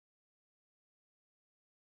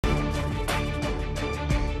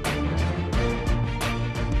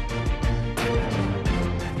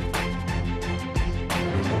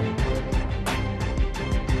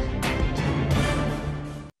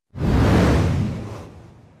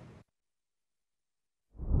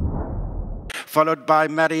followed by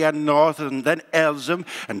Marianne North, and then Elsham,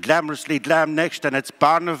 and Glamorously Glam next, and it's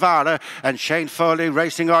Barnavara, and Shane Foley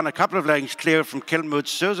racing on a couple of lengths clear from Kilmoot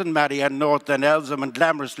Susan, Marianne North, then Elsham, and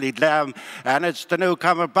Glamorously Glam, and it's the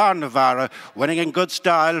newcomer Barnavara, winning in good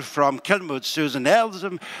style from Kilmoot Susan,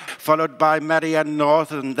 Elsham, followed by Marianne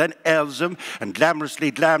North, and then Elsham, and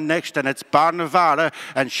Glamorously Glam next, and it's Barnavara,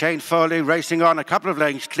 and Shane Foley racing on a couple of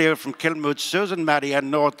lengths clear from Kilmoot Susan, Marianne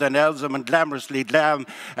North, then Elsham, and Glamorously Glam,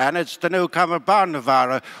 and it's the newcomer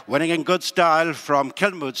Barnavara, winning in good style from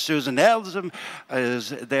Kilmoot Susan. Elsham is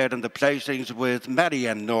there in the placings with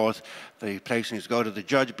Marianne North. The placings go to the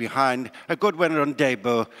judge behind a good winner on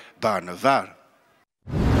debut, Barnavara.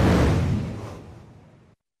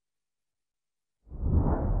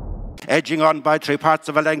 Edging on by 3/4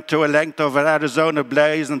 of a length to a length over Arizona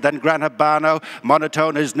Blaze, and then Gran Habano.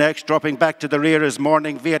 Monotone is next, dropping back to the rear is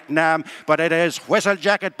Morning Vietnam, but it is Whistle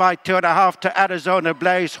Jacket by 2.5 to Arizona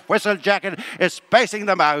Blaze. Whistle Jacket is spacing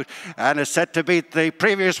them out and is set to beat the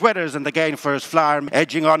previous winners in the gain first flower.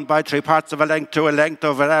 Edging on by 3/4 of a length to a length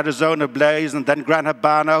over Arizona Blaze, and then Gran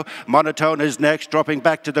Habano. Monotone is next, dropping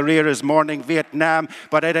back to the rear is Morning Vietnam,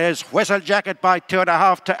 but it is Whistle Jacket by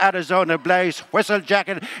 2.5 to Arizona Blaze. Whistle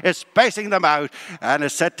Jacket is spacing them out and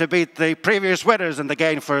is set to beat the previous winners in the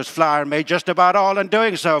gain first flower. Made just about all in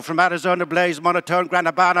doing so from Arizona Blaze, Monotone, Gran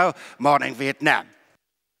Habano, Morning Vietnam.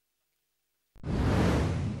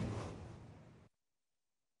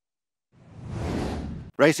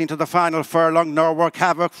 Racing to the final furlong, Norwalk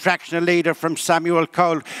Havoc, fractional leader from Samuel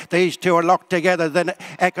Cole. These two are locked together. Then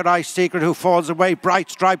Echo Secret, who falls away.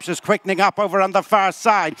 Bright Stripes is quickening up over on the far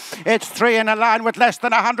side. It's 3 in a line with less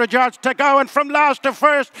than 100 yards to go. And from last to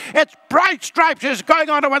first, it's Bright Stripes is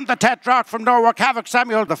going on to win the Tetrarch from Norwalk Havoc.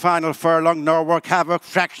 Samuel, the final furlong, Norwalk Havoc,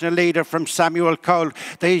 fractional leader from Samuel Cole.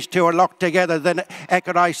 These two are locked together. Then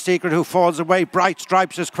Echo Secret, who falls away. Bright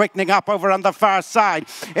Stripes is quickening up over on the far side.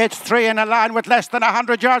 It's 3 in a line with less than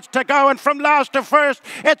 100 yards to go, and from last to first,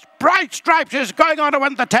 it's Bright Stripes is going on to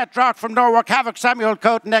win the Tetrarch from Norwalk Havoc. Samuel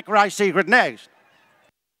Cote and Echo Secret next.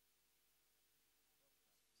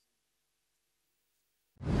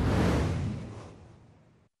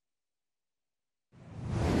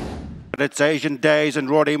 It's Asian Days and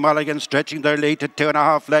Rory Mulligan stretching their lead to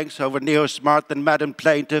 2.5 lengths over Neo Smart. Then Madam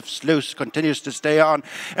Plaintiff. Sluice continues to stay on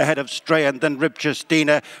ahead of Stray, and then Rip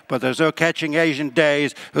Justina. But there's no catching Asian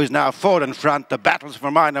Days, who's now 4 in front. The battles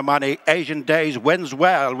for minor money. Asian Days wins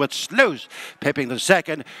well with Sluice pipping the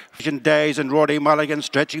second. Asian Days and Rory Mulligan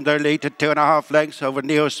stretching their lead to 2.5 lengths over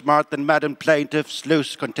Neo Smart. Then Madam Plaintiff.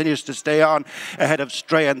 Sluice continues to stay on ahead of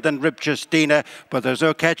Stray, and then Rip Justina. But there's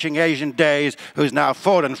no catching Asian Days, who's now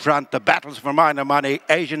 4 in front. The battles for minor money.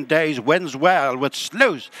 Asian Days wins well with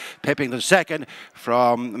Sluice pipping the second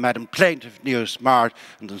from Madam Plaintiff, Neo Smart,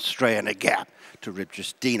 and then Stray in a gap to Rip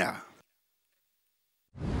Justina.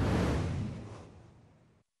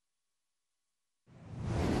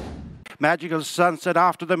 Magical Sunset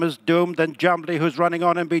after them is Doomed, then Jumbly, who's running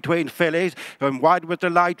on in between fillies. Going wide with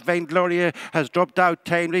the light, Vaingloria has dropped out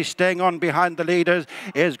tamely. Staying on behind the leaders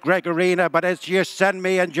is Gregorina, but it's You Send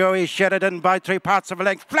Me and Joey Sheridan by 3/4 of a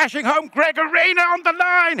length. Flashing home, Gregorina on the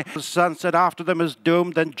line. Sunset after them is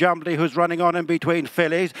Doomed, then Jumbly, who's running on in between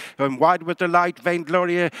fillies. Going wide with the light,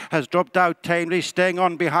 Vaingloria has dropped out tamely. Staying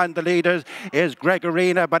on behind the leaders is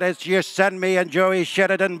Gregorina, but it's You Send Me and Joey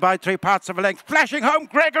Sheridan by 3/4 of a length. Flashing home,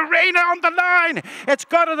 Gregorina on the line. It's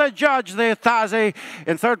got to the judge, the Thazi.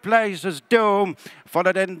 In third place is Doom,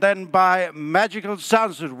 followed in then by Magical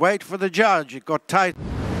Sunset. Wait for the judge. It got tight.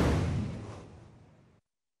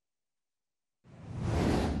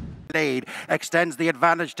 Lead extends the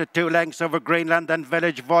advantage to 2 lengths over Greenland, then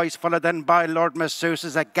Village Voice, followed then by Lord Masseuse.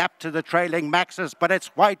 Is a gap to the trailing Maxis, but it's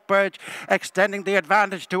White Birch extending the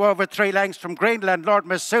advantage to over 3 lengths from Greenland. Lord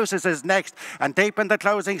Masseuse is next, and deep in the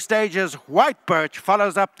closing stages, White Birch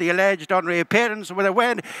follows up the alleged on reappearance with a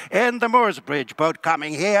win in the Moorsbridge. Boat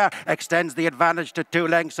Coming Here extends the advantage to 2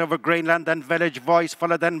 lengths over Greenland, then Village Voice,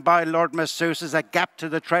 followed then by Lord Masseuse. Is a gap to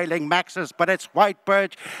the trailing Maxis, but it's White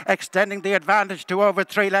Birch extending the advantage to over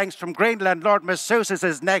 3 lengths from Greenland. Lord Masseuse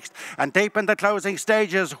is next, and deep in the closing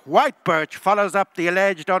stages, White Birch follows up the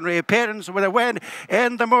alleged on reappearance with a win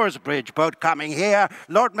in the Moorsbridge. Boat Coming Here,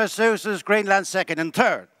 Lord Masseuse's Greenland second and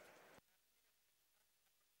third.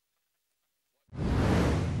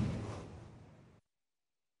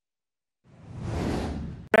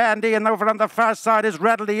 Randy, and over on the far side is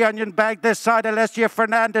Rattle the Onion Bag. This side, Alessia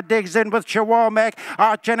Fernanda digs in with Shawarmek,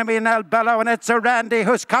 arch enemy Nell Bellow, and it's a Randy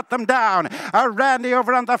who's cut them down. A Randy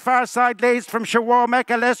over on the far side leads from Shawarmek,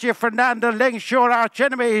 Alessia Fernanda, Lingshore, arch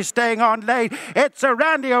enemy staying on late. It's a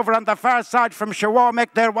Randy over on the far side from Shawarmek.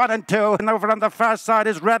 They're 1 and 2. And over on the far side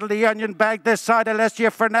is Rattle the Onion Bag. This side,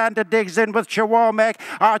 Alessia Fernanda digs in with Shawarmek,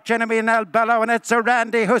 arch enemy Nell Bellow, and it's a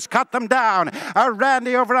Randy who's cut them down. A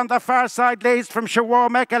Randy over on the far side leads from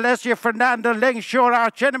Shawarmek, Alessia Fernanda, Lingshore,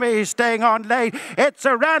 arch enemy staying on late. It's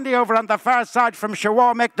a Randy over on the far side from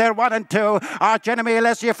Shawarmek. They're 1 and 2. Arch enemy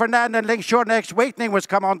Alessia Fernanda and Lingshore next. Weakening was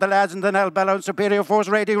come on the lads, and the Nell Bellow and Superior Force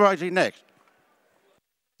Rating Rising next.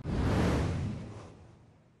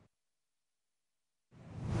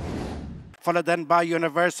 Followed then by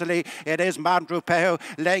Universally, it is Mount Rupejo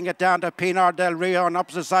laying it down to Pinar del Rio on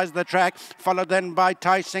opposite sides of the track. Followed then by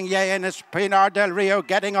Tyson Ye, and it's Pinar del Rio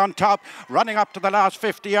getting on top, running up to the last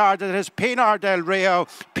 50 yards. It is Pinar del Rio.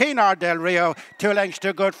 Pinar del Rio, 2 lengths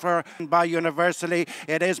too good for by Universally.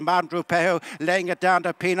 It is Mount Rupejo laying it down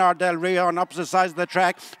to Pinar del Rio on opposite sides of the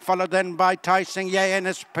track. Followed then by Tyson Ye, and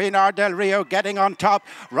it's Pinar del Rio getting on top,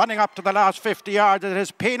 running up to the last 50 yards. It is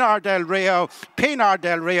Pinar del Rio. Pinar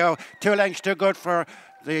del Rio, 2 lengths too good for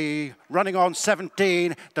the running on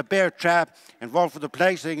 17, the Bear Trap, involved for the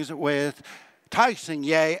placings with Tyson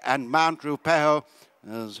Ye and Mount Rupejo.